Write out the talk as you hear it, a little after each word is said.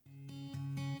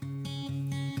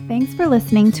Thanks for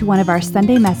listening to one of our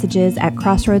Sunday messages at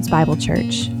Crossroads Bible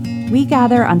Church. We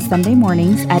gather on Sunday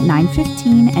mornings at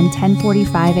 9:15 and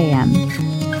 10:45 a.m.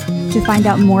 To find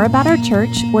out more about our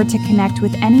church or to connect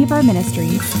with any of our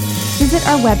ministries, visit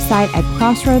our website at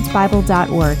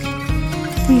crossroadsbible.org.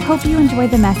 We hope you enjoy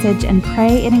the message and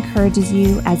pray it encourages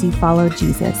you as you follow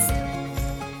Jesus.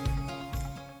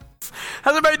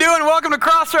 How's everybody doing? Welcome to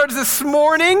Crossroads this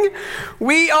morning.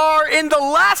 We are in the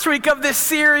last week of this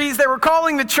series that we're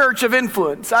calling the Church of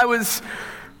Influence. I was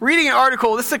reading an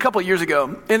article, this is a couple of years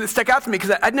ago, and it stuck out to me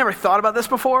because I'd never thought about this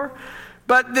before.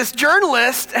 But this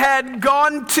journalist had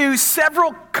gone to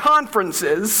several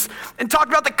conferences and talked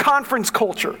about the conference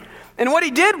culture. And what he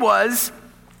did was,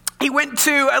 he went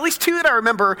to, at least two that I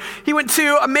remember, he went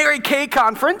to a Mary Kay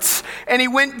conference, and he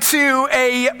went to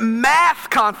a math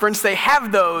conference. They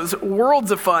have those, worlds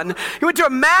of fun. He went to a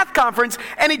math conference,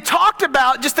 and he talked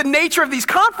about just the nature of these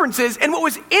conferences. And what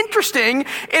was interesting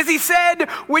is he said,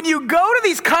 when you go to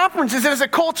these conferences, there's a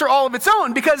culture all of its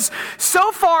own, because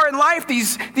so far in life,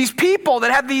 these people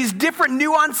that have these different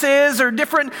nuances or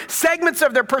different segments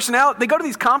of their personality, they go to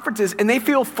these conferences, and they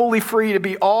feel fully free to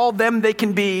be all them they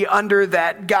can be under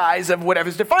that guise of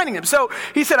whatever's defining them. So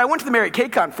he said, I went to the Mary Kay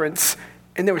conference,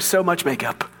 and there was so much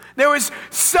makeup. There was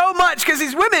so much, because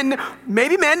these women,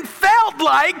 maybe men, felt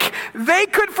like they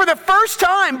could, for the first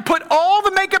time, put all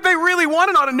the makeup they really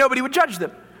wanted on, and nobody would judge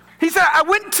them. He said, I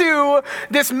went to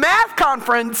this math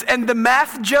conference, and the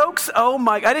math jokes,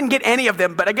 I didn't get any of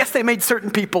them, but I guess they made certain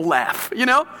people laugh, you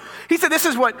know? He said, this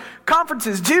is what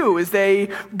conferences do, is they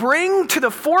bring to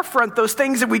the forefront those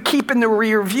things that we keep in the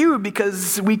rear view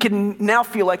because we can now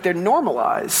feel like they're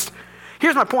normalized.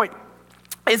 Here's my point,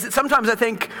 is that sometimes I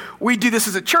think we do this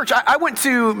as a church. I went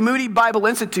to Moody Bible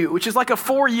Institute, which is like a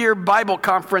 4-year Bible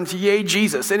conference, yay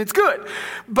Jesus, and it's good.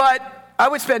 But I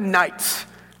would spend nights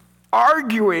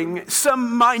arguing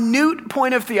some minute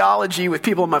point of theology with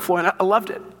people on my floor, and I loved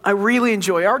it. I really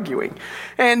enjoy arguing.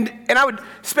 And I would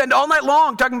spend all night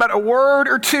long talking about a word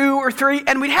or two or three,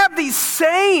 and we'd have these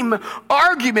same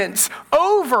arguments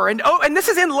over and over, and this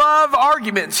is in love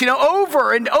arguments,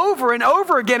 over and over and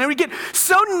over again, and we get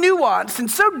so nuanced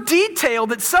and so detailed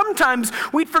that sometimes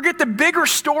we'd forget the bigger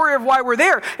story of why we're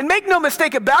there. And make no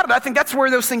mistake about it, I think that's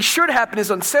where those things should happen, is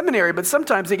on seminary, but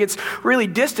sometimes it gets really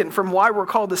distant from why we're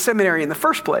called to seminary in the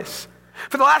first place.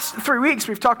 For the last 3 weeks,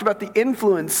 we've talked about the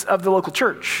influence of the local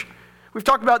church. We've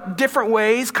talked about different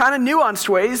ways, kind of nuanced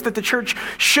ways, that the church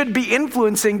should be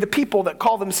influencing the people that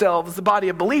call themselves the body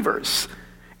of believers.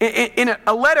 In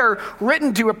a letter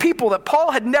written to a people that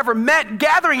Paul had never met,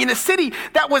 gathering in a city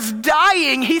that was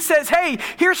dying, he says, hey,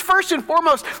 here's first and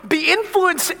foremost, be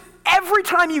influenced every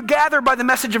time you gather by the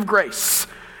message of grace.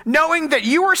 Knowing that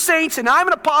you are saints and I'm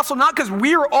an apostle, not because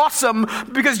we're awesome,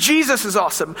 because Jesus is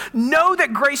awesome. Know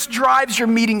that grace drives your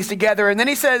meetings together. And then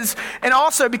he says, and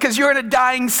also because you're in a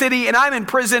dying city and I'm in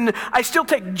prison, I still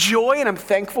take joy and I'm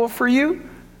thankful for you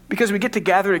because we get to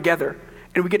gather together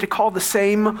and we get to call the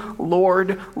same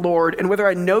Lord, Lord. And whether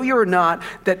I know you or not,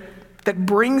 that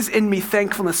brings in me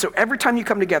thankfulness. So every time you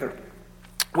come together,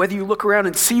 whether you look around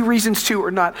and see reasons to or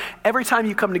not, every time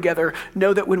you come together,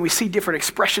 know that when we see different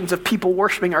expressions of people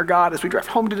worshiping our God, as we drive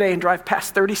home today and drive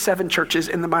past 37 churches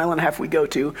in the mile and a half we go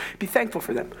to, be thankful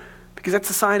for them, because that's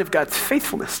a sign of God's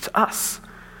faithfulness to us.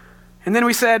 And then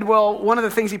we said, well, one of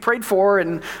the things he prayed for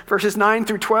in verses 9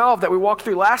 through 12 that we walked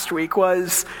through last week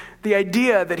was the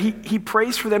idea that he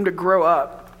prays for them to grow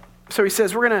up. So he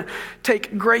says, we're going to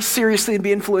take grace seriously and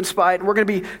be influenced by it. And we're going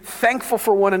to be thankful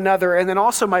for one another. And then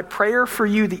also my prayer for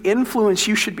you, the influence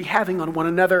you should be having on one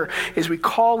another, is we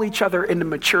call each other into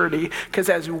maturity. Because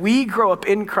as we grow up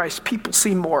in Christ, people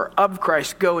see more of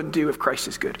Christ. Go and do if Christ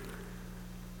is good.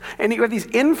 And you have these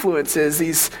influences,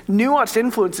 these nuanced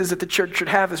influences that the church should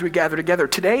have as we gather together.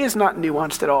 Today is not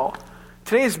nuanced at all.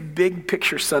 Today is Big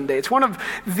Picture Sunday. It's one of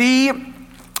the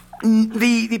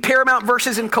paramount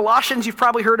verses in Colossians. You've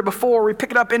probably heard it before. We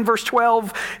pick it up in verse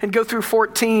 12 and go through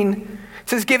 14. It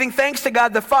says, giving thanks to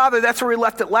God the Father, that's where we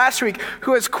left it last week,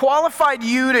 who has qualified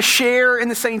you to share in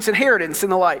the saints' inheritance in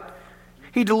the light.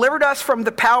 He delivered us from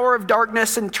the power of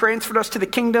darkness and transferred us to the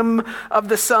kingdom of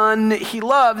the Son he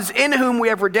loves, in whom we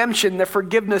have redemption, the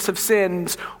forgiveness of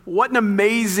sins. What an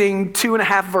amazing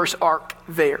 2.5 verse arc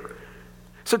there.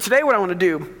 So today what I want to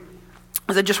do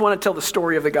is I just want to tell the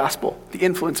story of the gospel, the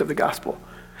influence of the gospel.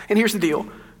 And here's the deal.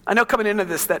 I know coming into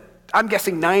this that I'm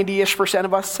guessing 90-ish%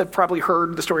 of us have probably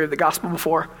heard the story of the gospel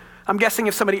before. I'm guessing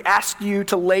if somebody asked you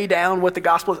to lay down what the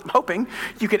gospel is, I'm hoping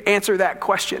you could answer that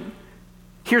question.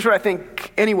 Here's what I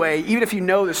think anyway, even if you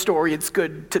know the story, it's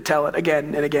good to tell it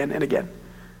again and again and again.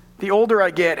 The older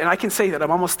I get, and I can say that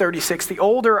I'm almost 36, the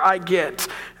older I get,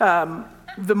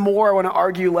 the more I want to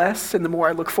argue less, and the more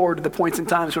I look forward to the points and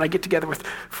times when I get together with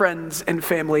friends and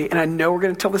family, and I know we're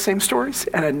going to tell the same stories,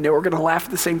 and I know we're going to laugh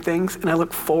at the same things, and I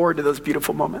look forward to those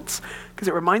beautiful moments because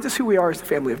it reminds us who we are as the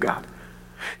family of God.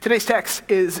 Today's text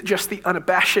is just the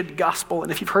unabashed gospel,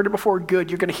 and if you've heard it before, good,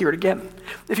 you're going to hear it again.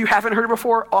 If you haven't heard it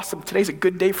before, awesome, today's a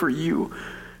good day for you.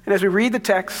 And as we read the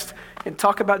text and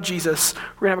talk about Jesus,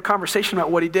 we're going to have a conversation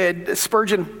about what he did.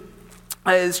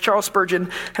 Charles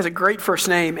Spurgeon has a great first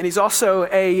name, and he's also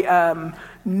a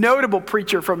notable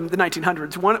preacher from the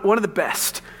 1900s, one of the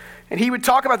best. And he would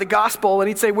talk about the gospel, and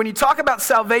he'd say, when you talk about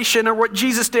salvation or what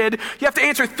Jesus did, you have to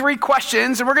answer 3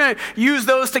 questions, and we're going to use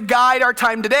those to guide our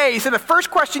time today. He said the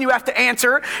first question you have to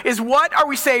answer is, what are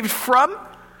we saved from?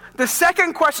 The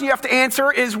second question you have to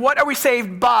answer is, what are we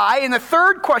saved by? And the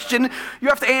third question you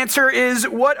have to answer is,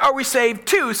 what are we saved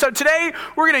to? So today,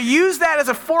 we're going to use that as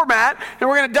a format, and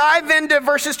we're going to dive into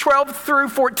verses 12 through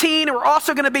 14, and we're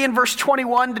also going to be in verse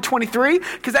 21 to 23,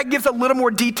 because that gives a little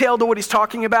more detail to what he's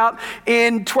talking about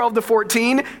in 12 to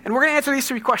 14. And we're going to answer these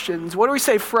 3 questions. What do we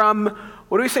save from?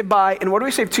 What do we save by? And what do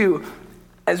we save to?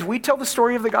 As we tell the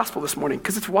story of the gospel this morning,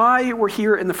 because it's why we're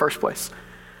here in the first place.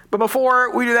 But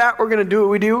before we do that, we're going to do what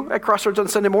we do at Crossroads on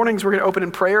Sunday mornings. We're going to open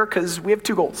in prayer because we have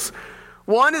 2 goals.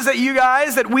 One is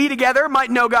that we together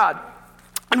might know God.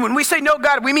 And when we say know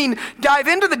God, we mean dive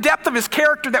into the depth of his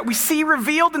character that we see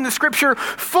revealed in the scripture,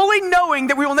 fully knowing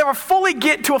that we will never fully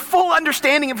get to a full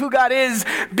understanding of who God is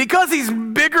because he's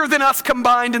bigger than us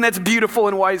combined, and that's beautiful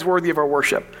and why he's worthy of our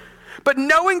worship. But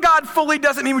knowing God fully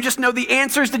doesn't mean we just know the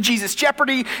answers to Jesus'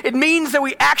 Jeopardy. It means that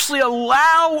we actually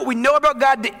allow what we know about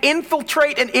God to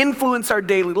infiltrate and influence our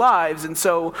daily lives. And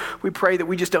so we pray that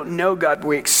we just don't know God, but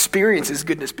we experience his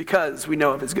goodness because we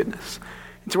know of his goodness.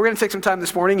 And so we're going to take some time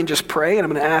this morning and just pray. And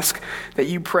I'm going to ask that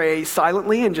you pray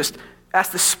silently and just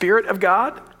ask the Spirit of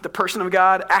God, the person of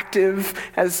God, active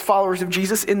as followers of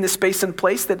Jesus in this space and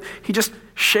place, that he just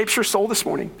shapes your soul this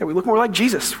morning, that we look more like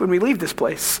Jesus when we leave this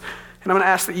place. And I'm going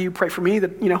to ask that you pray for me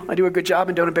that, I do a good job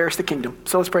and don't embarrass the kingdom.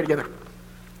 So let's pray together.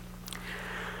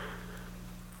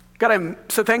 God, I'm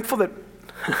so thankful that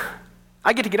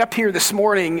I get to get up here this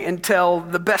morning and tell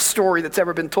the best story that's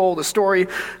ever been told, a story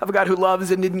of a God who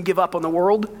loves and didn't give up on the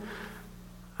world.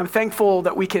 I'm thankful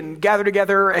that we can gather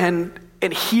together and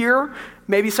hear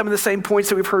maybe some of the same points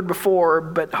that we've heard before,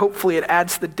 but hopefully it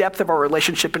adds to the depth of our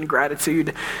relationship and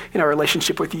gratitude in our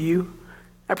relationship with you.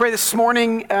 I pray this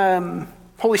morning,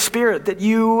 Holy Spirit, that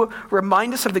you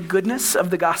remind us of the goodness of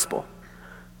the gospel,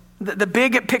 the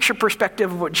big picture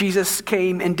perspective of what Jesus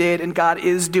came and did and God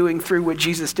is doing through what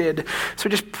Jesus did. So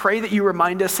just pray that you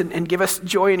remind us and give us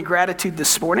joy and gratitude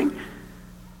this morning.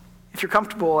 If you're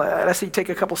comfortable, I'd ask that you take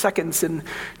a couple seconds and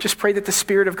just pray that the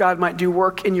Spirit of God might do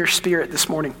work in your spirit this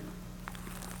morning.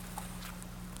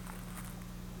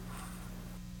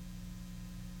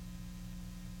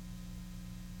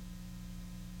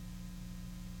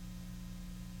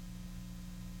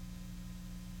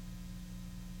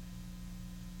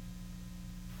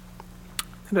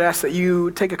 I'd ask that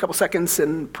you take a couple seconds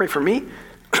and pray for me,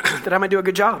 that I might do a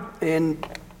good job in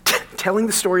telling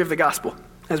the story of the gospel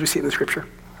as we see it in the scripture.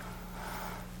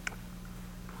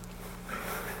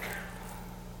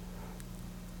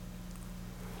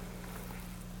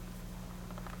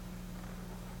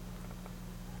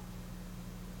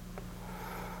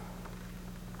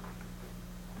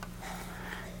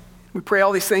 We pray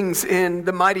all these things in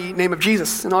the mighty name of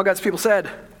Jesus, and all God's people said,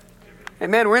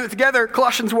 amen. We're in it together.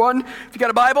 Colossians 1. If you got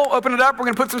a Bible, open it up. We're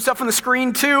going to put some stuff on the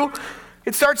screen too.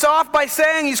 It starts off by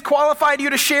saying he's qualified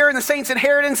you to share in the saints'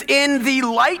 inheritance in the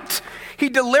light. He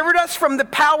delivered us from the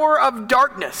power of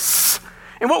darkness.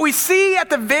 And what we see at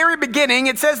the very beginning,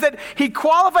 it says that he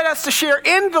qualified us to share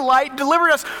in the light, delivered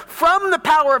us from the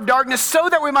power of darkness so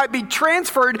that we might be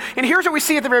transferred. And here's what we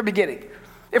see at the very beginning.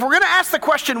 If we're going to ask the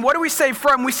question, what do we save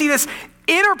from? We see this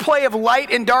interplay of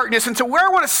light and darkness. And so where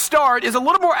I want to start is a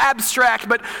little more abstract,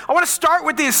 but I want to start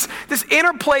with this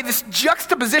interplay, this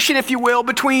juxtaposition, if you will,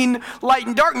 between light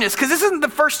and darkness. Because this isn't the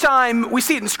first time we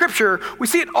see it in Scripture. We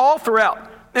see it all throughout.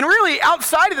 And really,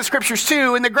 outside of the Scriptures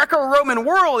too, in the Greco-Roman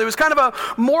world, it was kind of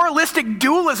a moralistic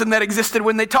dualism that existed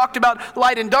when they talked about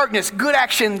light and darkness, good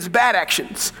actions, bad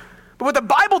actions. But what the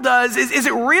Bible does is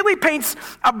it really paints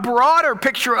a broader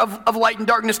picture of light and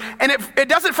darkness, and it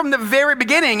does it from the very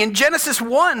beginning. In Genesis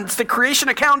 1, it's the creation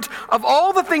account of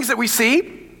all the things that we see.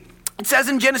 It says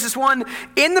in Genesis 1,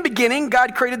 in the beginning,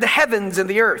 God created the heavens and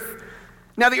the earth.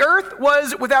 Now the earth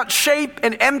was without shape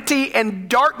and empty, and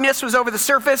darkness was over the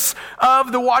surface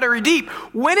of the watery deep.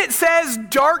 When it says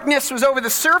darkness was over the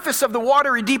surface of the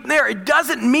watery deep there, it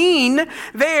doesn't mean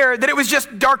there that it was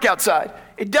just dark outside.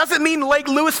 It doesn't mean Lake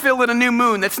Louisville in a new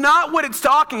moon. That's not what it's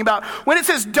talking about. When it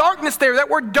says darkness there, that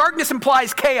word darkness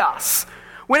implies chaos.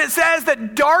 When it says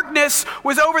that darkness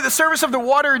was over the surface of the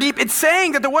water deep, it's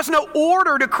saying that there was no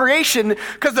order to creation,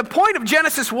 because the point of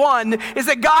Genesis 1 is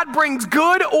that God brings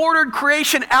good, ordered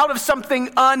creation out of something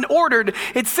unordered.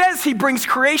 It says he brings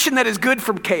creation that is good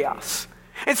from chaos.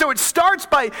 And so it starts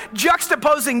by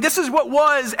juxtaposing this is what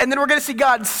was, and then we're going to see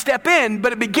God step in,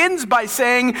 but it begins by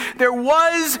saying there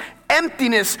was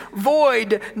emptiness,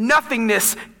 void,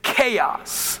 nothingness,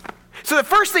 chaos. So the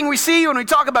first thing we see when we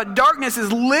talk about darkness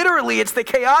is literally it's the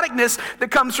chaoticness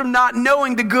that comes from not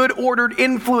knowing the good ordered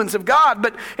influence of God.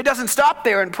 But it doesn't stop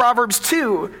there. In Proverbs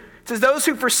 2, it says, those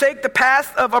who forsake the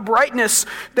path of uprightness,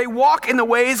 they walk in the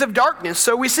ways of darkness.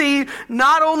 So we see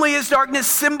not only is darkness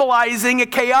symbolizing a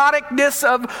chaoticness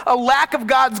of a lack of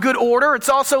God's good order, it's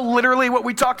also literally what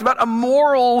we talked about, a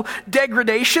moral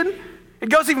degradation. It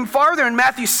goes even farther in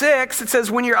Matthew 6. It says,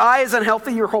 when your eye is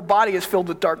unhealthy, your whole body is filled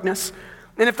with darkness.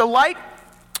 And if the light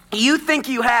you think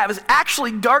you have is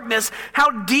actually darkness,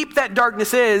 how deep that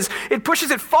darkness is, it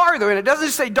pushes it farther. And it doesn't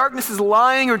just say darkness is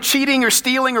lying or cheating or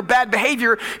stealing or bad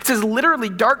behavior. It says literally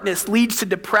darkness leads to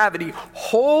depravity,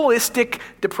 holistic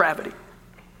depravity.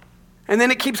 And then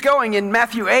it keeps going in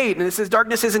Matthew 8, and it says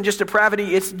darkness isn't just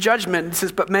depravity, it's judgment. It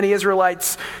says, but many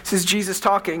Israelites, this is Jesus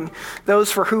talking,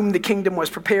 those for whom the kingdom was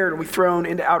prepared will be thrown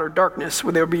into outer darkness,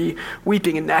 where there will be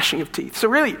weeping and gnashing of teeth. So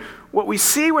really, what we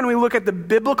see when we look at the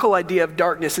biblical idea of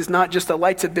darkness is not just the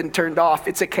lights have been turned off,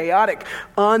 it's a chaotic,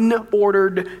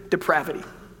 unordered depravity.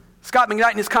 Scott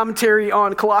McKnight in his commentary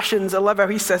on Colossians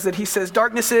 11, he says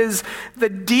darkness is the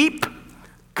deep,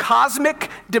 cosmic,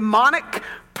 demonic,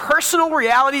 personal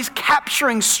realities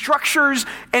capturing structures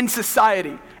and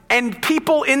society and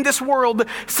people in this world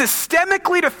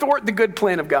systemically to thwart the good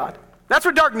plan of God. That's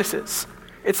what darkness is.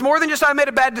 It's more than just I made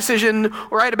a bad decision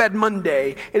or I had a bad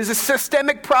Monday. It is a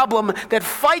systemic problem that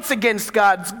fights against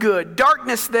God's good.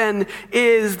 Darkness then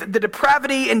is the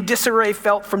depravity and disarray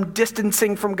felt from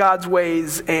distancing from God's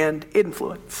ways and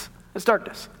influence. That's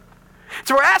darkness.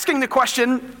 So we're asking the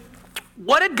question,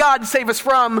 what did God save us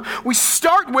from? We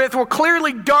start with, well,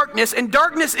 clearly darkness, and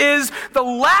darkness is the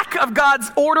lack of God's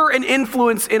order and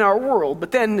influence in our world. But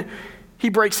then he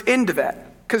breaks into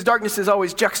that, because darkness is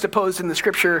always juxtaposed in the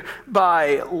scripture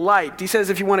by light. He says,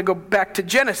 if you want to go back to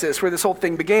Genesis, where this whole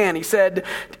thing began, he said,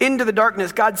 into the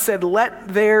darkness, God said, let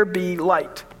there be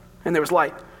light. And there was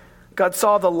light. God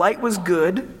saw the light was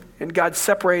good, and God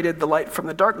separated the light from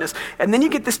the darkness. And then you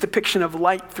get this depiction of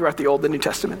light throughout the Old and New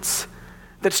Testaments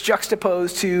that's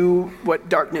juxtaposed to what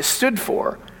darkness stood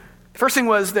for. The first thing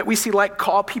was that we see light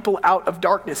call people out of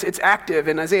darkness. It's active.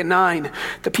 In Isaiah 9,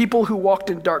 the people who walked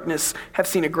in darkness have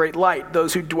seen a great light.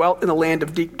 Those who dwelt in the land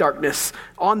of deep darkness,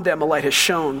 on them a light has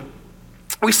shone.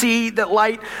 We see that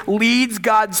light leads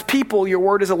God's people. Your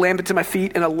word is a lamp unto my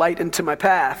feet and a light unto my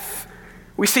path.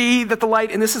 We see that the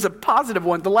light, and this is a positive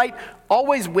one, the light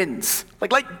always wins.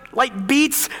 Like light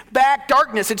beats back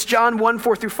darkness. It's John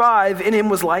 1:4-5. In him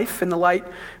was life, and the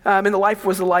life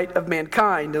was the light of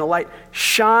mankind. And the light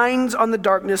shines on the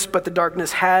darkness, but the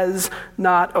darkness has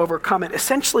not overcome it.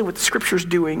 Essentially what the scripture's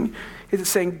doing is it's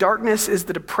saying darkness is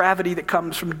the depravity that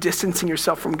comes from distancing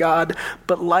yourself from God,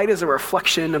 but light is a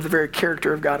reflection of the very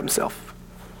character of God himself.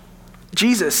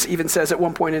 Jesus even says at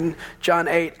one point in John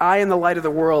 8, I am the light of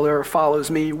the world, whoever follows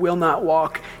me will not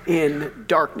walk in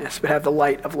darkness, but have the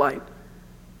light of light.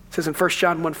 It says in 1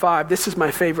 John 1:5, this is my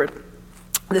favorite.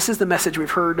 This is the message we've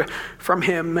heard from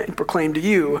him and proclaimed to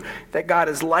you, that God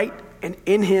is light, and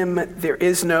in him there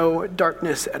is no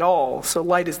darkness at all. So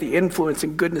light is the influence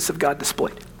and goodness of God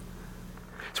displayed.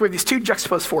 So we have these two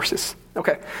juxtaposed forces.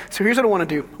 Okay, so here's what I want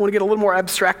to do. I want to get a little more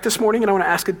abstract this morning, and I want to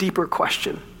ask a deeper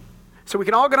question. So we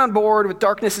can all get on board with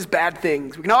darkness is bad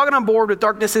things. We can all get on board with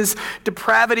darkness is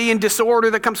depravity and disorder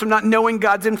that comes from not knowing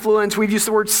God's influence. We've used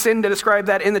the word sin to describe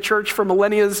that in the church for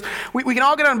millennia. We can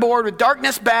all get on board with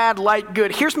darkness, bad, light,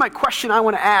 good. Here's my question I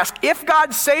want to ask. If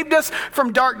God saved us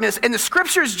from darkness, and the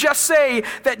scriptures just say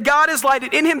that God is light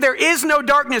and in him there is no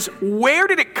darkness, where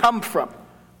did it come from?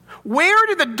 Where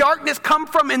did the darkness come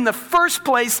from in the first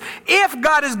place if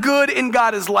God is good and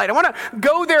God is light? I want to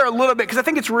go there a little bit because I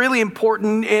think it's really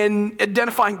important in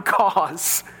identifying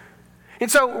cause. And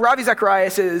so Ravi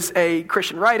Zacharias is a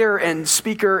Christian writer and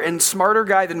speaker and smarter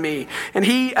guy than me. And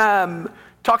he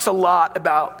talks a lot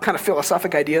about kind of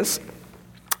philosophic ideas.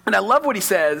 And I love what he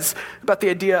says about the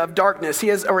idea of darkness. He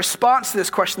has a response to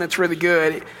this question that's really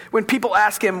good. When people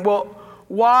ask him, well,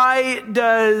 why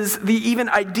does the even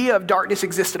idea of darkness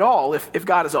exist at all if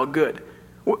God is all good?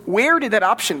 Where did that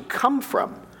option come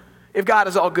from if God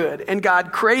is all good and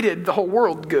God created the whole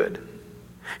world good?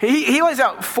 He lays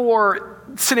out 4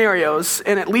 scenarios,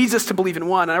 and it leads us to believe in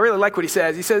one. And I really like what he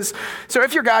says. He says, so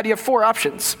if you're God, you have four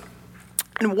options.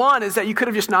 And one is that you could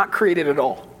have just not created at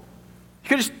all. You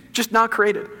could have just not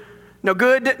created. No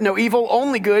good, no evil,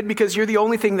 only good, because you're the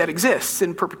only thing that exists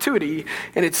in perpetuity,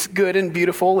 and it's good and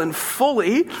beautiful and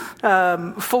fully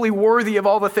worthy of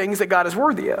all the things that God is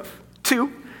worthy of.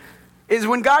 Two is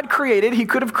when God created, he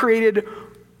could have created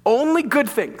only good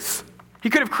things. He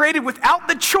could have created without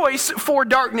the choice for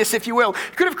darkness, if you will.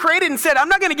 He could have created and said, I'm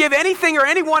not going to give anything or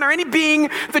anyone or any being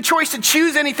the choice to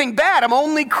choose anything bad. I'm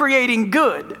only creating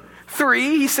good.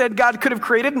 Three, he said God could have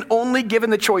created and only given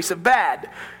the choice of bad.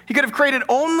 He could have created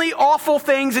only awful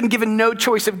things and given no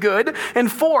choice of good.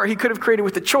 And four, he could have created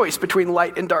with the choice between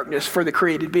light and darkness for the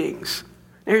created beings.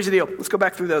 Now here's the deal. Let's go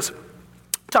back through those.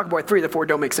 Talk about three of the four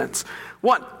don't make sense.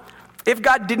 One, if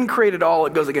God didn't create it all,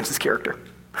 it goes against his character.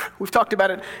 We've talked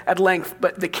about it at length,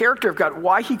 but the character of God,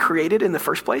 why he created in the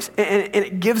first place, and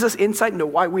it gives us insight into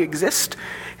why we exist,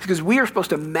 is because we are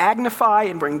supposed to magnify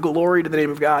and bring glory to the name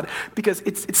of God, because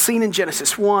it's seen in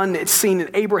Genesis 1, it's seen in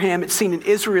Abraham, it's seen in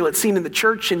Israel, it's seen in the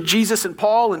church, and Jesus and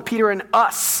Paul and Peter and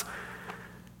us.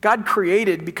 God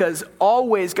created because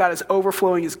always God is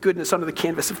overflowing his goodness onto the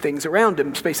canvas of things around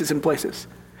him, spaces and places.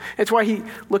 It's why he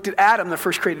looked at Adam, the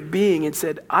first created being, and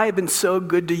said, I have been so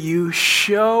good to you.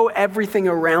 Show everything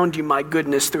around you my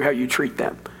goodness through how you treat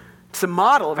them. It's a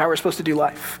model of how we're supposed to do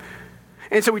life.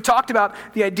 And so we talked about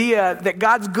the idea that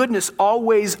God's goodness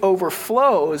always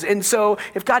overflows. And so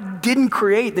if God didn't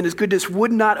create, then his goodness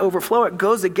would not overflow. It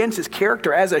goes against his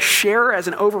character as a sharer, as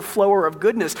an overflower of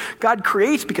goodness. God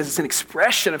creates because it's an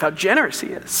expression of how generous he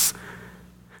is.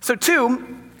 So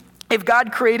two, if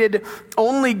God created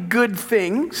only good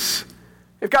things,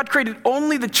 if God created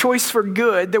only the choice for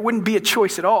good, there wouldn't be a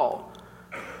choice at all.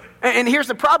 And here's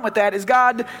the problem with that is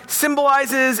God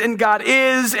symbolizes and God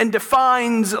is and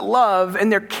defines love, and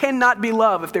there cannot be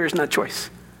love if there is not choice.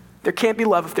 There can't be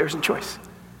love if there isn't choice.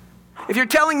 If you're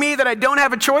telling me that I don't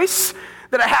have a choice,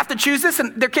 that I have to choose this,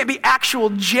 and there can't be actual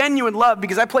genuine love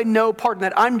because I play no part in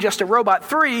that. I'm just a robot.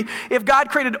 Three, if God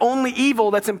created only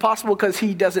evil, that's impossible because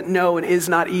he doesn't know and is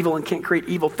not evil and can't create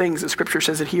evil things. The scripture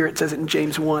says it here. It says it in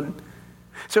James 1.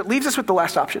 So it leaves us with the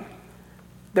last option.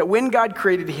 That when God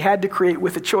created, he had to create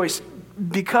with a choice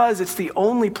because it's the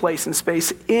only place in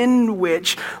space in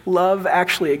which love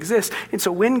actually exists. And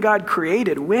so when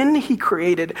he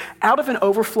created, out of an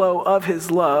overflow of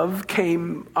his love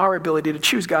came our ability to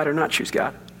choose God or not choose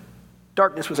God.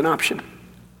 Darkness was an option.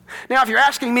 Now, if you're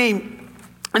asking me,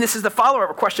 and this is the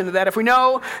follow-up question to that, if we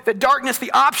know that darkness,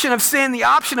 the option of sin, the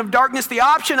option of darkness, the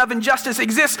option of injustice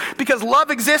exists because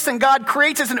love exists and God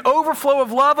creates as an overflow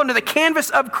of love under the canvas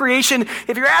of creation,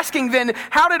 if you're asking then,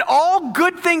 how did all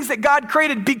good things that God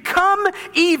created become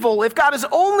evil? If God is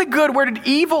only good, where did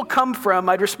evil come from?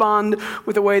 I'd respond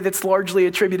with a way that's largely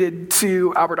attributed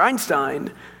to Albert Einstein. And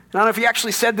I don't know if he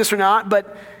actually said this or not,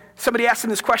 but somebody asked him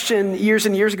this question years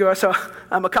and years ago. I saw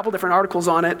a couple different articles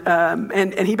on it.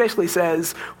 And he basically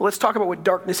says, well, let's talk about what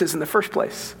darkness is in the first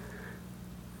place.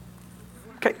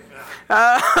 Okay.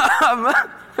 That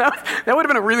would have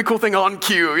been a really cool thing on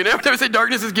cue. You know, if they would say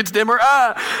darkness gets dimmer.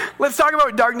 Let's talk about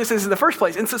what darkness is in the first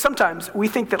place. And so sometimes we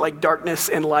think that like darkness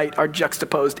and light are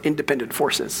juxtaposed independent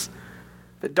forces.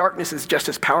 That darkness is just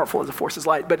as powerful as the force of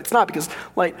light, but it's not because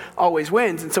light always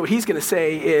wins. And so what he's going to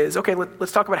say is, okay,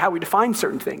 let's talk about how we define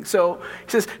certain things. So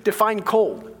he says, define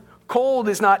cold. Cold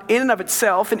is not in and of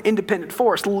itself an independent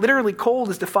force. Literally, cold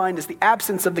is defined as the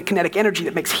absence of the kinetic energy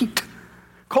that makes heat.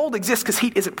 Cold exists because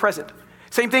heat isn't present.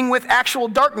 Same thing with actual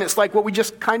darkness, like what we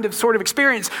just kind of sort of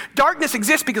experienced. Darkness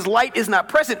exists because light is not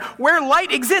present. Where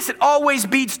light exists, it always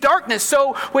beats darkness.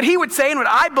 So what he would say, and what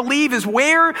I believe is,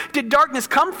 where did darkness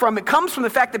come from? It comes from the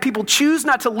fact that people choose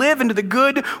not to live into the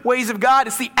good ways of God.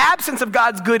 It's the absence of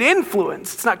God's good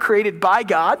influence. It's not created by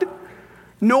God,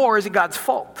 nor is it God's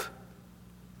fault.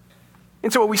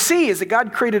 And so what we see is that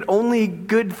God created only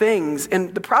good things.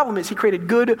 And the problem is he created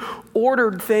good,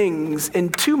 ordered things.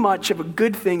 And too much of a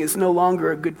good thing is no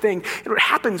longer a good thing. And what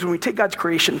happens when we take God's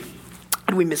creation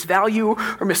and we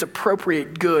misvalue or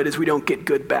misappropriate good is we don't get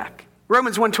good back.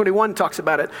 Romans 1:21 talks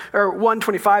about it, or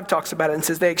 1:25 talks about it and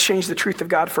says they exchanged the truth of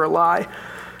God for a lie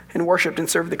and worshiped and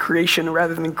served the creation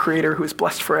rather than the creator who is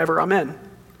blessed forever. Amen.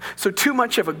 So too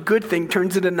much of a good thing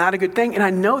turns into not a good thing. And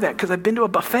I know that because I've been to a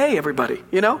buffet, everybody,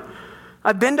 you know?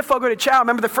 I've been to Fogo de Chao. I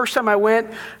remember the first time I went,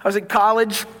 I was in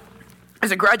college. It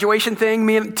was a graduation thing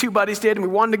me and two buddies did, and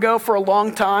we wanted to go for a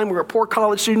long time. We were poor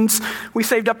college students. We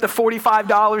saved up the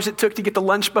 $45 it took to get the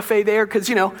lunch buffet there because,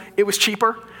 you know, it was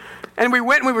cheaper. And we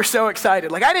went and we were so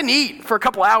excited. Like, I didn't eat for a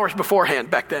couple hours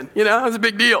beforehand back then. You know, it was a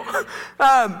big deal.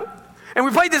 And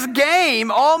we played this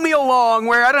game all meal long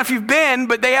where, I don't know if you've been,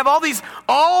 but they have all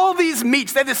these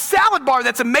meats. They have this salad bar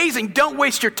that's amazing. Don't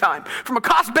waste your time. From a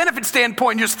cost-benefit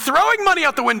standpoint, you're just throwing money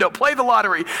out the window. Play the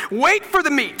lottery. Wait for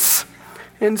the meats.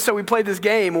 And so we played this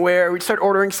game where we'd start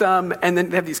ordering some, and then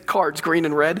they have these cards, green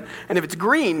and red. And if it's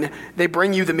green, they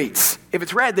bring you the meats. If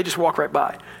it's red, they just walk right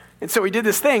by. And so we did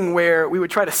this thing where we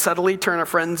would try to subtly turn our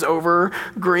friends over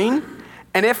green.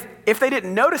 And if they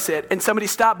didn't notice it and somebody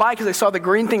stopped by because they saw the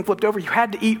green thing flipped over, you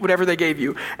had to eat whatever they gave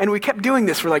you. And we kept doing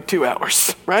this for like 2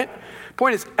 hours, right?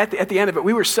 Point is, at the end of it,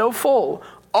 we were so full,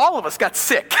 all of us got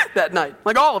sick that night.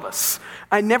 Like all of us.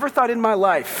 I never thought in my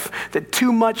life that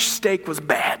too much steak was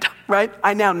bad, right?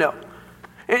 I now know.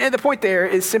 And the point there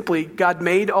is simply, God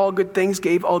made all good things,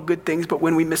 gave all good things, but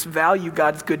when we misvalue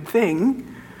God's good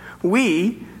thing,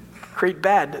 we create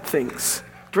bad things.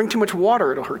 Drink too much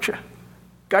water, it'll hurt you.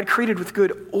 God created with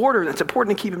good order. That's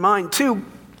important to keep in mind, too,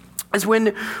 is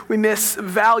when we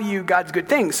misvalue God's good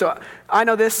things. So I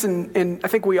know this, and I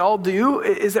think we all do,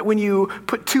 is that when you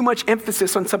put too much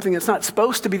emphasis on something that's not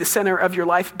supposed to be the center of your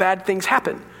life, bad things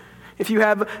happen. If you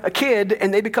have a kid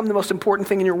and they become the most important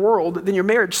thing in your world, then your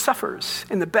marriage suffers.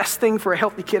 And the best thing for a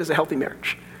healthy kid is a healthy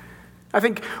marriage. I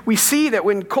think we see that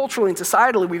when culturally and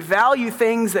societally we value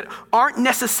things that aren't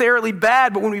necessarily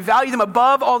bad, but when we value them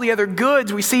above all the other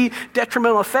goods, we see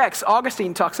detrimental effects.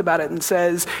 Augustine talks about it and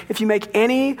says, if you make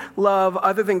any love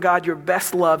other than God your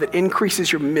best love, it increases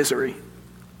your misery.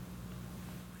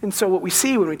 And so what we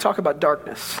see when we talk about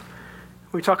darkness,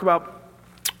 when we talk about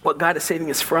what God is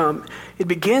saving us from, it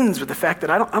begins with the fact that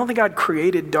I don't think God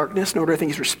created darkness, nor do I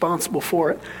think he's responsible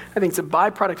for it. I think it's a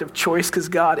byproduct of choice because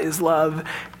God is love.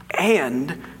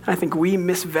 And I think we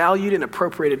misvalued and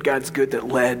appropriated God's good that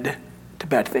led to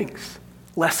bad things.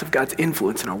 Less of God's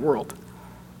influence in our world.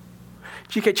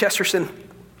 G.K. Chesterton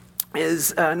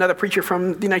is another preacher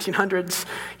from the 1900s.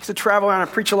 He used to travel around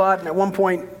and preach a lot. And at one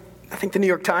point, I think the New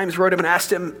York Times wrote him and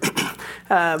asked him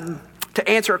to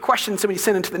answer a question somebody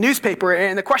sent into the newspaper.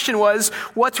 And the question was,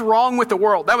 what's wrong with the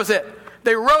world? That was it.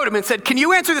 They wrote him and said, can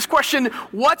you answer this question,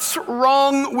 what's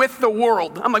wrong with the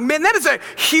world? I'm like, man, that is a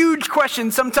huge question.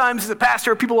 Sometimes as a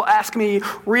pastor, people will ask me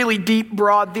really deep,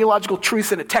 broad theological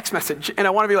truths in a text message. And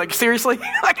I want to be like, seriously?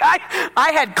 Like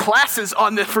I had classes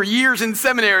on this for years in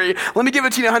seminary. Let me give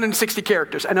it to you in 160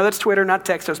 characters. I know that's Twitter, not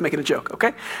text. I was making a joke,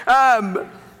 okay?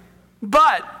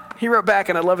 But he wrote back,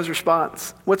 and I love his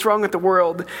response. What's wrong with the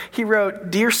world? He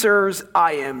wrote, Dear sirs,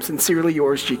 I am sincerely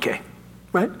yours, GK.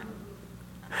 Right?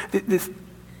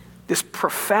 This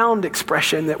profound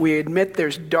expression that we admit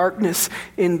there's darkness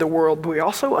in the world, but we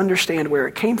also understand where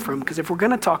it came from, because if we're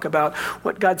going to talk about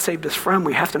what God saved us from,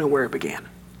 we have to know where it began.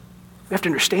 We have to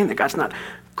understand that God's not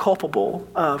culpable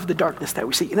of the darkness that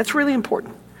we see. And that's really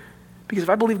important, because if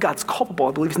I believe God's culpable,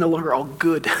 I believe he's no longer all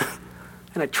good.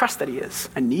 And I trust that he is.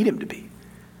 I need him to be.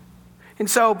 And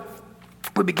so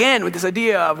we began with this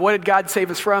idea of what did God save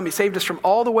us from? He saved us from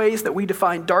all the ways that we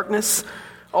define darkness,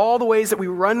 all the ways that we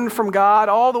run from God,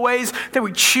 all the ways that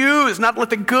we choose not to let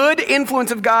the good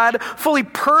influence of God fully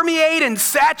permeate and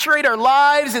saturate our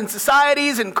lives and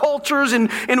societies and cultures and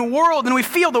world. And we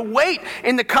feel the weight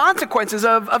and the consequences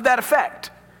of that effect.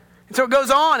 And so it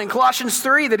goes on in Colossians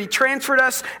 3 that he transferred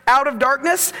us out of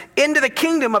darkness into the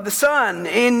kingdom of the Son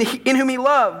in whom he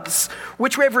loves,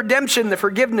 which we have redemption, the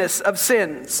forgiveness of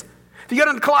sins. If you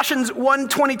go to Colossians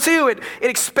 1:22, it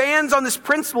expands on this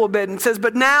principle a bit and says,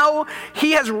 but now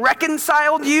he has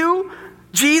reconciled you,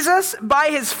 Jesus, by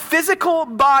his physical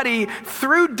body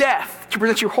through death to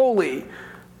present you holy,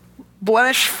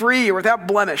 blemish-free or without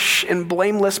blemish and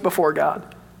blameless before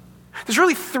God. There's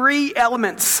really 3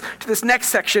 elements to this next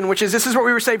section, which is this is what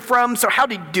we were saved from, so how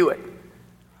did he do it?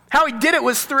 How he did it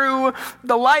was through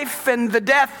the life and the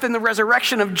death and the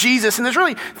resurrection of Jesus. And there's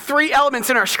really 3 elements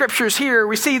in our scriptures here.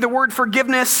 We see the word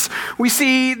forgiveness. We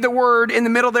see the word in the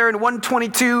middle there in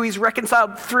 1:22, he's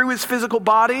reconciled through his physical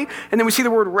body. And then we see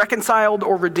the word reconciled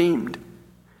or redeemed.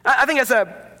 I think as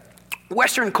a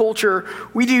Western culture,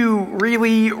 we do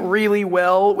really, really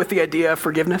well with the idea of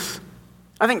forgiveness.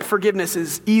 I think forgiveness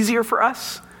is easier for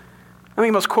us. I think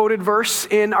the most quoted verse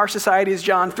in our society is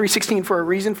John 3:16 for a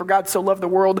reason. For God so loved the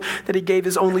world that he gave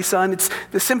his only son. It's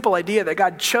the simple idea that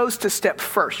God chose to step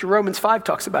first. Romans 5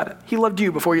 talks about it. He loved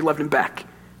you before you loved him back.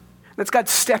 That's God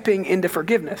stepping into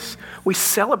forgiveness. We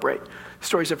celebrate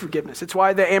stories of forgiveness. It's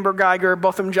why the Amber Geiger,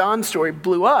 Botham Jean story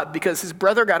blew up, because his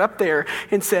brother got up there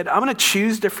and said, I'm going to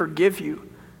choose to forgive you.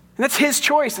 And that's his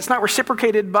choice. It's not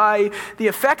reciprocated by the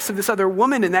effects of this other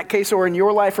woman in that case, or in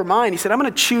your life or mine. He said, I'm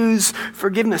going to choose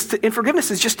forgiveness. And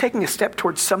forgiveness is just taking a step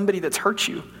towards somebody that's hurt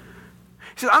you.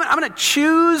 He says, I'm going to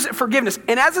choose forgiveness.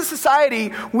 And as a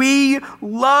society, we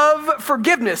love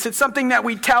forgiveness. It's something that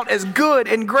we tout as good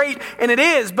and great, and it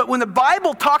is. But when the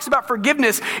Bible talks about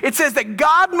forgiveness, it says that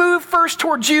God moved first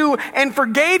towards you and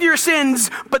forgave your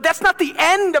sins, but that's not the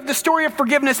end of the story of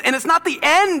forgiveness, and it's not the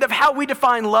end of how we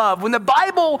define love. When the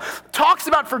Bible talks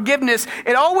about forgiveness,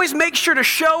 it always makes sure to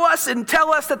show us and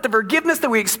tell us that the forgiveness that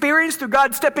we experience through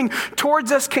God stepping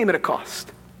towards us came at a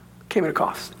cost. Came at a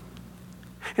cost.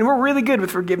 And we're really good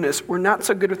with forgiveness. We're not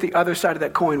so good with the other side of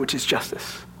that coin, which is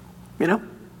justice. You know?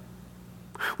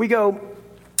 We go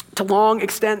to long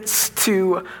extents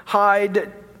to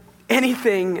hide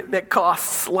anything that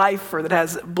costs life or that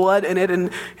has blood in it,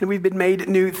 and we've been made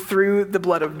new through the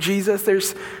blood of Jesus.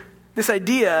 There's this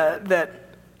idea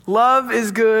that love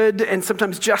is good and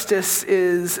sometimes justice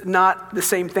is not the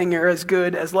same thing or as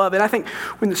good as love. And I think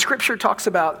when the scripture talks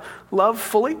about love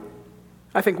fully,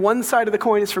 I think one side of the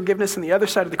coin is forgiveness and the other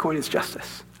side of the coin is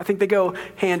justice. I think they go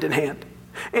hand in hand.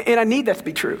 And I need that to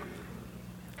be true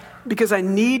because I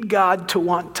need God to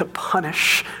want to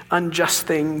punish unjust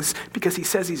things because he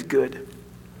says he's good.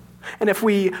 And if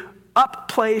we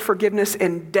upplay forgiveness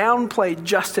and downplay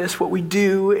justice, what we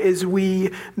do is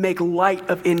we make light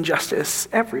of injustice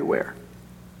everywhere.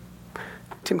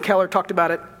 Tim Keller talked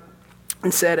about it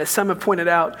and said, as some have pointed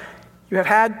out, you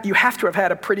have to have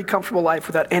had a pretty comfortable life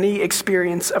without any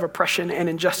experience of oppression and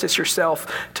injustice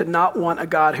yourself to not want a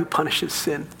God who punishes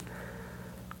sin.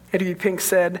 Eddie Pink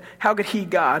said, how could he,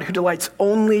 God, who delights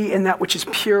only in that which is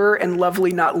pure and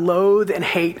lovely, not loathe and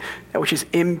hate that which is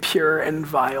impure and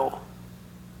vile?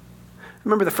 I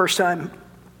remember the first time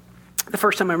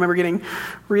I remember getting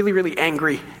really, really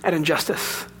angry at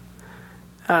injustice.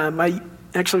 I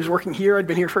actually was working here. I'd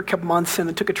been here for a couple months and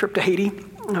I took a trip to Haiti.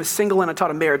 I was single and I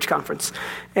taught a marriage conference.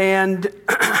 And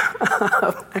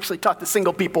actually taught the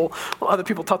single people while other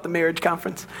people taught the marriage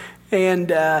conference.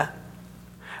 And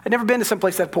I'd never been to some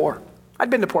place that poor. I'd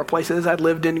been to poor places. I'd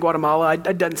lived in Guatemala.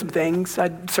 I'd done some things.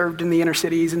 I'd served in the inner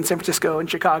cities in San Francisco and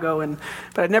Chicago.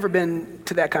 But I'd never been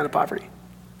to that kind of poverty.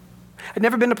 I'd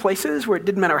never been to places where it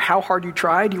didn't matter how hard you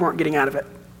tried, you weren't getting out of it.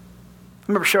 I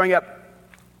remember showing up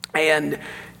and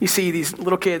you see these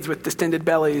little kids with distended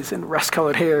bellies and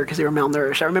rust-colored hair because they were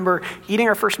malnourished. I remember eating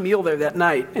our first meal there that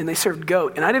night, and they served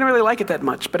goat. And I didn't really like it that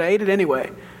much, but I ate it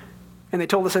anyway. And they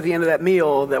told us at the end of that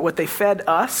meal that what they fed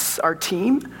us, our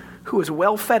team, who was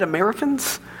well-fed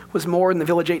Americans, was more than the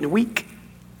village ate in a week.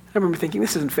 I remember thinking,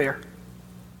 this isn't fair.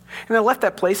 And I left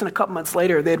that place, and a couple months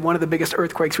later, they had one of the biggest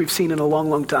earthquakes we've seen in a long,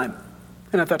 long time.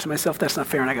 And I thought to myself, that's not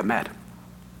fair, and I got mad.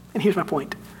 And here's my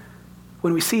point.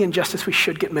 When we see injustice, we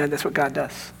should get mad. That's what God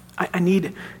does. I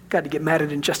need God to get mad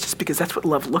at injustice because that's what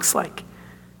love looks like.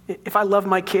 If I love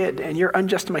my kid and you're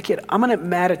unjust to my kid, I'm going to get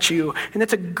mad at you, and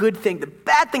that's a good thing. The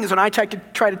bad thing is when I try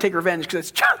to take revenge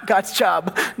because it's God's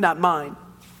job, not mine.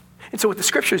 And so what the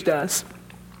scriptures does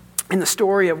in the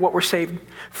story of what we're saved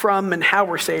from and how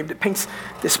we're saved, it paints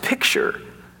this picture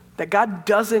that God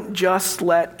doesn't just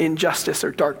let injustice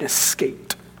or darkness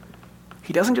escape.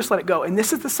 He doesn't just let it go. And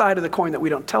this is the side of the coin that we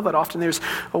don't tell that often. There's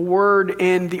a word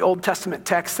in the Old Testament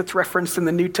text that's referenced in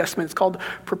the New Testament. It's called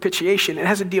propitiation. It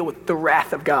has to deal with the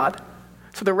wrath of God.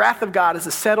 So the wrath of God is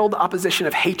a settled opposition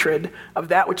of hatred of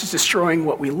that which is destroying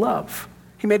what we love.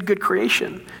 He made good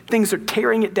creation. Things are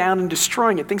tearing it down and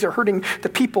destroying it. Things are hurting the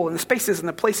people and the spaces and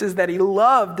the places that he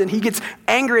loved, and he gets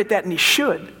angry at that, and he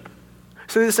should.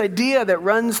 So this idea that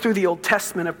runs through the Old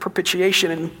Testament of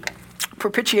propitiation, and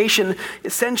propitiation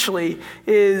essentially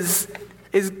is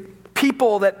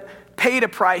people that paid a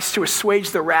price to assuage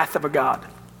the wrath of a God.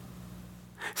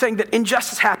 Saying that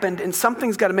injustice happened and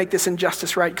something's got to make this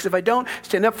injustice right, because if I don't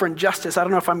stand up for injustice, I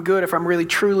don't know if I'm good, if I'm really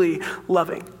truly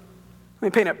loving. Let me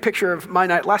paint a picture of my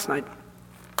night last night.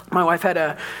 My wife had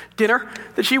a dinner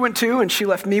that she went to, and she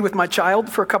left me with my child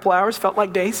for a couple hours, felt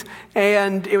like days,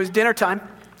 and it was dinner time.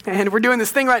 And we're doing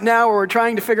this thing right now where we're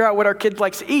trying to figure out what our kid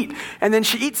likes to eat. And then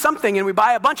she eats something and we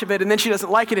buy a bunch of it, and then she doesn't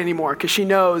like it anymore because she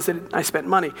knows that I spent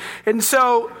money. And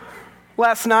so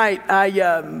last night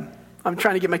I'm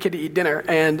trying to get my kid to eat dinner,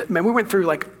 and man, we went through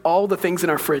like all the things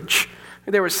in our fridge.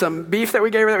 There was some beef that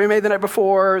we gave her that we made the night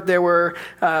before. There were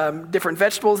different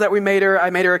vegetables that we made her.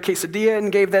 I made her a quesadilla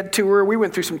and gave that to her. We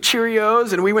went through some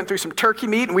Cheerios, and we went through some turkey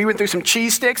meat, and we went through some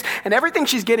cheese sticks. And everything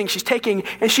she's getting, she's taking,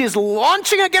 and she is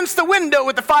launching against the window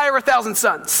with the fire of 1,000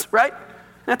 suns, right?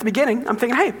 And at the beginning, I'm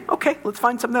thinking, hey, okay, let's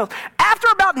find something else. After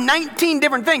about 19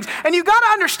 different things, and you got to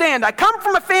understand, I come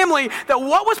from a family that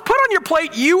what was put on your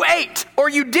plate, you ate, or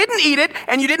you didn't eat it,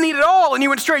 and you didn't eat it all, and you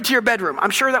went straight to your bedroom.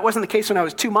 I'm sure that wasn't the case when I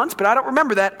was 2 months, but I don't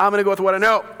remember that. I'm going to go with what I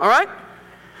know, all right?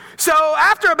 So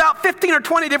after about 15 or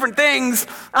 20 different things,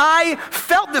 I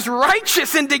felt this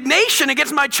righteous indignation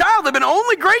against my child that had been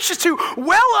only gracious to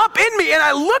well up in me. And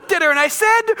I looked at her and I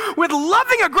said with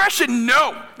loving aggression,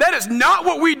 no, that is not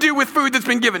what we do with food that's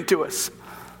been given to us.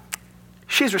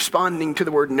 She's responding to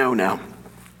the word no now.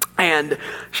 And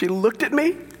she looked at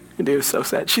me, and it was so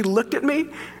sad. She looked at me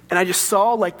and I just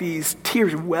saw like these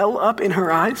tears well up in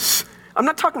her eyes. I'm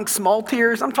not talking small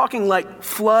tears. I'm talking like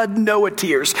flood Noah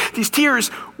tears. These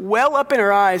tears well up in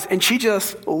her eyes, and she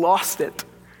just lost it.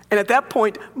 And at that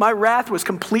point, my wrath was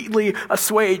completely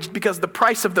assuaged because of the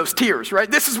price of those tears, right?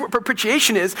 This is what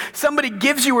propitiation is. Somebody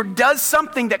gives you or does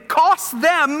something that costs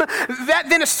them, that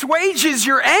then assuages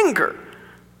your anger.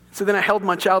 So then I held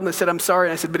my child and I said, I'm sorry.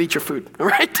 And I said, but eat your food, all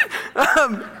right?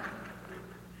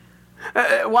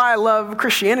 Why I love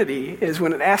Christianity is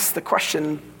when it asks the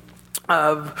question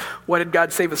of what did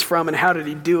God save us from and how did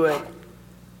he do it?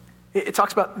 It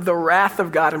talks about the wrath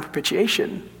of God and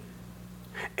propitiation.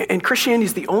 And Christianity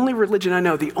is the only religion I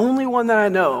know, the only one that I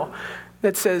know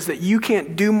that says that you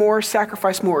can't do more,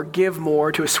 sacrifice more, give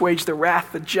more to assuage the